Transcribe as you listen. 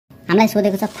हामीलाई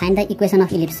सोधेको छ find the equation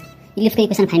of ellipse. इलिप्सको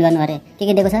equation find गर्नु अरे।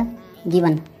 के दिएको छ?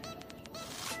 Given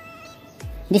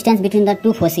distance between the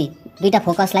two foci, दुईटा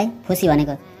फोकसलाई फोसी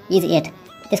भनेको इज 8,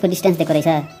 त्यसको डिस्टेन्स दिएको रहेछ।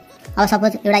 अब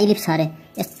सपोज एउटा इलिप्स छ अरे,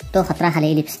 यस्तो खतरा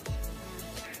खाले इलिप्स,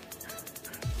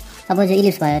 सपोज यो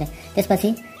इलिप्स भयो अरे। त्यसपछि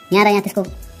यहाँ र यहाँ त्यसको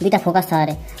दुईटा फोकस छ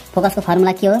अरे। फोकसको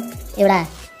फर्मुला के हो? एउटा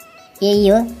एई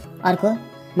हो, अर्को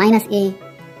माइनस एई,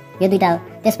 यो दुईटा हो।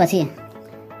 त्यसपछि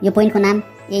यो पोइन्टको नाम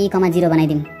एई, 0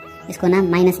 बनाइदिउँ, यसको नाम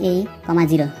minus AE,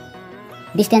 0।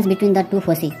 Distance between the two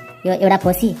foci, यो एउटा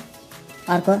फोसी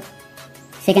अर्को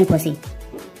सेकेन्ड फोसी,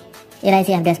 यसलाई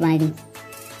चाहिँ एफ ड्यास बनाइदिउँ,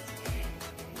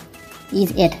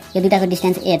 इज 8, यो दुईटाको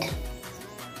distance 8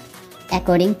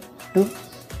 according to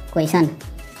question.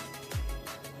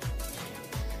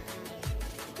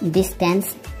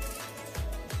 Distance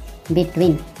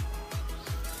between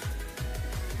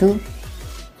two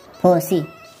foci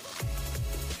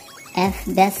F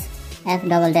dash F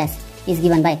double dash is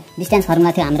given by, distance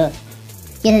formula थियो हाम्रो।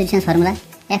 के छ distance formula?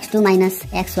 x2 minus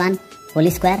x1 whole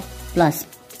square plus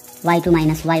y2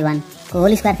 minus y1 को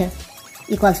whole square थियो,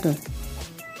 equals to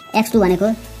x2 भनेको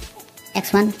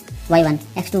x1 y1,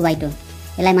 x2 y2,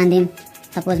 यसलाई मानिदिउँ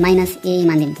suppose minus एई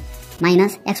मानिदिउँ,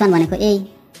 minus x1 भनेको एई,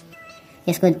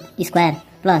 यसको स्क्वायर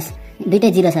प्लस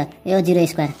दुइटै 0 छ, यो 0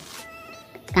 स्क्वायर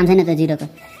काम छैन त 0 को,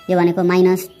 यो भनेको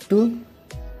माइनस 2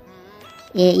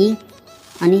 एई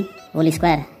अनि होल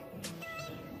स्क्वायर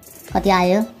कति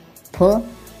आयो? 4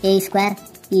 ए स्क्वायर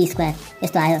ई स्क्वायर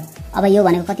यस्तो आयो। अब यो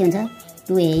भनेको कति हुन्छ?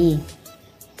 2AE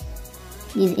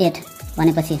इज 8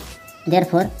 भनेपछि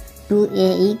देयरफोर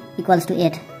 2AE इक्वल्स टु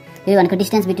 8, यो भनेको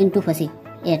distance between two foci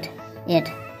 8 8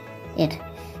 8,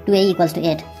 2AE equals to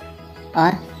 8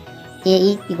 और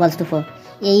AE इक्वल्स टु 4,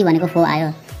 AE भनेको 4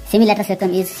 आयो। सेमी-ल्याटस रेक्टम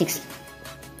इज 6।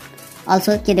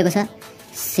 अल्सो के दिएको छ?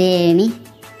 Semi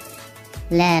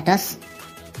ल्याटस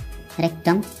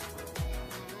rectum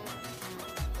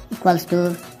equals to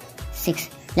 6।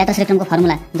 ल्याटस रेक्टमको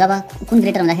formula जब कुन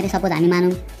ग्रेटर हुँदाखेरि, सपोज हामी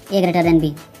मानौँ ए ग्रेटर देन बी,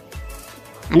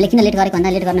 हामीले किन लेट गरेको भन्दा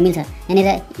लेट गर्न मिल्छ, यहाँनिर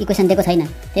इक्वेसन दिएको छैन,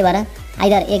 त्यही भएर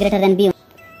either A greater than be,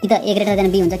 कि त ए ग्रेटर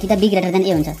देन बी हुन्छ कि त बी ग्रेटर देन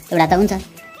ए हुन्छ, एउटा त हुन्छ।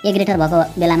 ए ग्रेटर भएको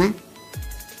बेलामा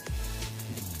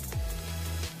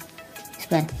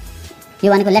स्क्वायर,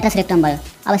 यो भनेको ल्याटस रेक्टम भयो।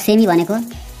 अब सेमी भनेको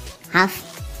हाफ,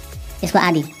 यसको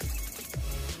आधी,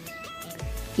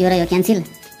 यो र यो cancel,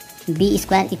 be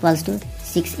square equals to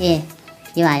 6A,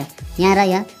 यो आयो। यहाँ र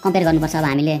यहाँ कम्पेयर गर्नुपर्छ। अब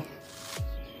हामीले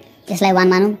यसलाई 1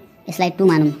 मानौँ, यसलाई 2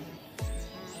 मानौँ।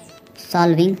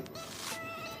 सल्भिङ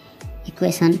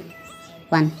इक्वेसन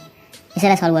 1,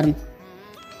 यसैलाई सल्भ गरौँ।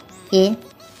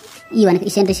 ई भनेको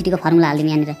इसेन्ट्रिसिटीको फर्मुला हालिदिउँ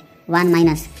यहाँनिर, 1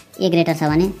 माइनस ए ग्रेटर छ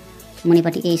भने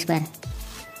मुनिपट्टि ए स्क्वायर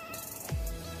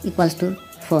इक्वल्स टु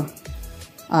 4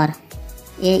 और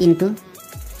ए इन्टु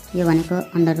यो भनेको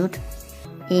under route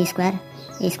A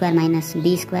square minus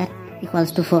be square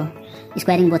equals to 4,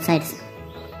 squaring both sides,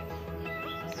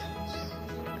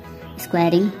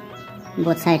 squaring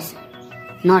both sides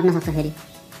नअट्न सक्छ फेरि।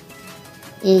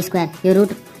 ए स्क्वायर, यो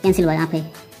रूट क्यान्सिल भयो आफै,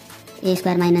 ए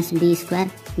square minus be square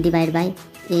divide by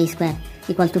A square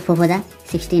equals to 4 4 जा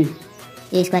 16,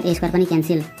 ए square पनि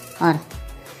cancel और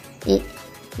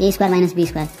ए स्क्वायर माइनस बी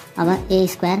स्क्वायर। अब ए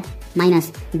square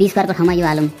minus be स्क्वायरको ठाउँमा यो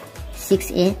हालौँ,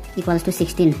 6A इक्वल्स टु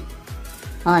 16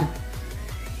 और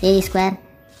ए square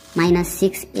minus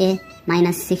 6A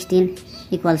minus 16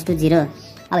 equals to 0।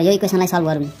 अब यो इक्वेसनलाई सल्भ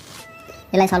गरौँ,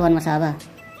 यसलाई सल्भ गर्नुपर्छ अब।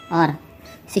 और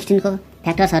 16 को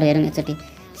फ्याक्टर्सहरू हेरौँ एकचोटि।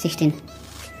 16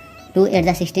 2 8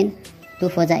 जा 16, 2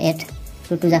 4 जा 8,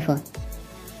 2 2 जा 4,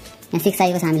 यहाँ 6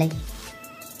 चाहिएको छ हामीलाई।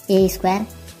 ए square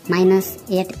minus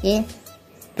 8A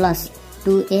plus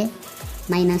 2A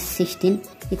minus 16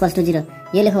 equals to 0,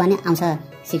 यो लेख्यो भने आउँछ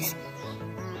 6,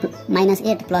 माइनस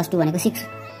 8 प्लस 2 भनेको 6।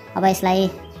 अब यसलाई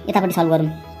यतापट्टि सल्भ गरौँ।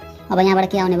 अब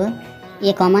यहाँबाट के आउने भयो?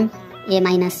 ए कमन ए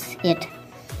माइनस 8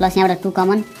 प्लस यहाँबाट 2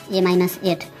 common A minus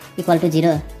 8 equal to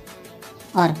 0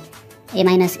 और ए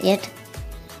minus 8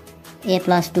 A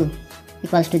plus 2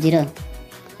 equals to 0।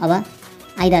 अब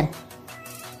आइदर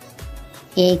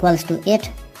ए इक्वल्स टु 8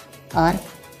 और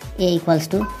ए इक्वल्स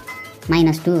टु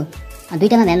माइनस 2,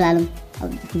 दुईटामा भ्यालु हालौँ।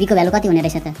 अब बी को भ्यालु कति हुने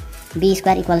रहेछ त? Be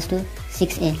square equals to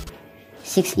 6A,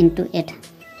 6 into 8,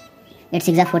 8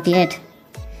 6 जा 48।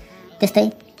 त्यस्तै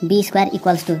बी स्क्वायर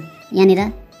इक्वल्स टु यहाँनिर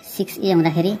 6A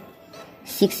हुँदाखेरि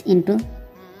 6 इन्टु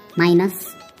माइनस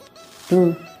 2,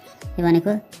 यो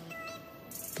भनेको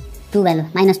 2 भ्यालु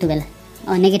माइनस 2 भ्यालु।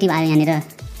 अब नेगेटिभ आयो यहाँनिर,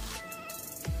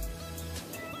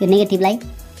 यो नेगेटिभलाई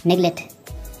नेग्लेक्ट,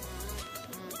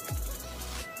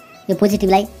 यो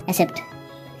पोजिटिभलाई एक्सेप्ट।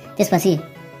 त्यसपछि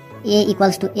ए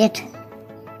equals to 8,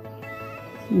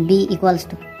 be equals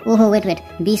to, ओहो weight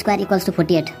be square equals to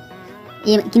 48,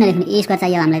 ए किन लेख्नु ए स्क्वायर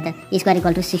चाहियो हामीलाई त ए square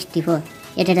equal to 64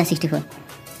 8 8 64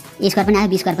 A square पनि आयो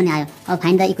बी स्क्वायर पनि आयो अब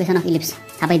find the equation of ellipse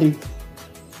थाहा पाइदिनु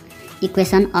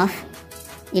equation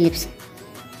of ellipse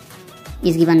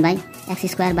is given by x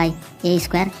square by A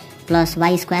square plus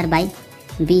Y square by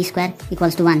be square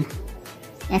equals to 1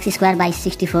 x square by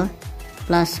 64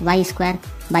 plus Y square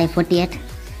by 48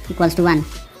 equals to 1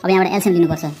 अब यहाँबाट LCM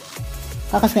लिनुपर्छ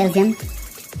कसको LCM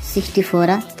 64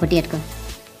 र 48 को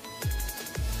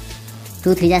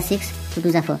 2 3 जा 6 2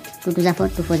 2 जा 4 2 2 जा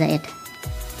 4 2 4 जा 8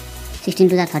 16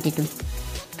 2 जा 32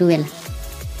 12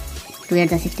 2 8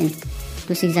 जा 16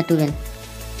 2 6 जा 12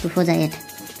 2 4 जा 8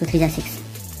 2 3 जा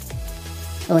 6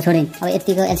 अब छोडेँ अब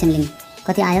यतिको एलसिएम लिनु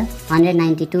कति आयो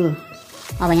 192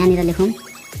 अब यहाँनिर लेखौँ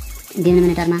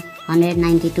डिनोमिनेटरमा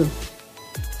 192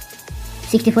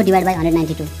 64 divide by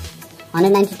 192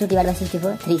 192 divide by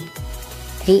 64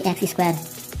 3x square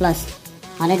plus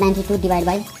 192 divide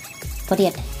by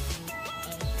 48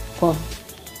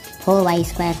 4y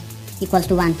square equals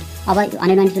to 1 अब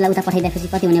 192 लाई उता पठाइदिएपछि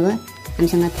कति हुने भयो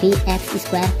हामीसँग 3x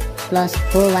square plus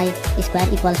 4y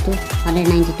square equals to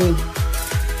 192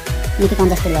 निकै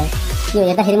कन्जस्टेड भयो यो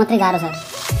हेर्दाखेरि मात्रै गाह्रो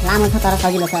छ लामो छ तर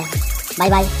सजिलो छ बाई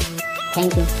बाई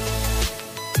थ्याङ्क यू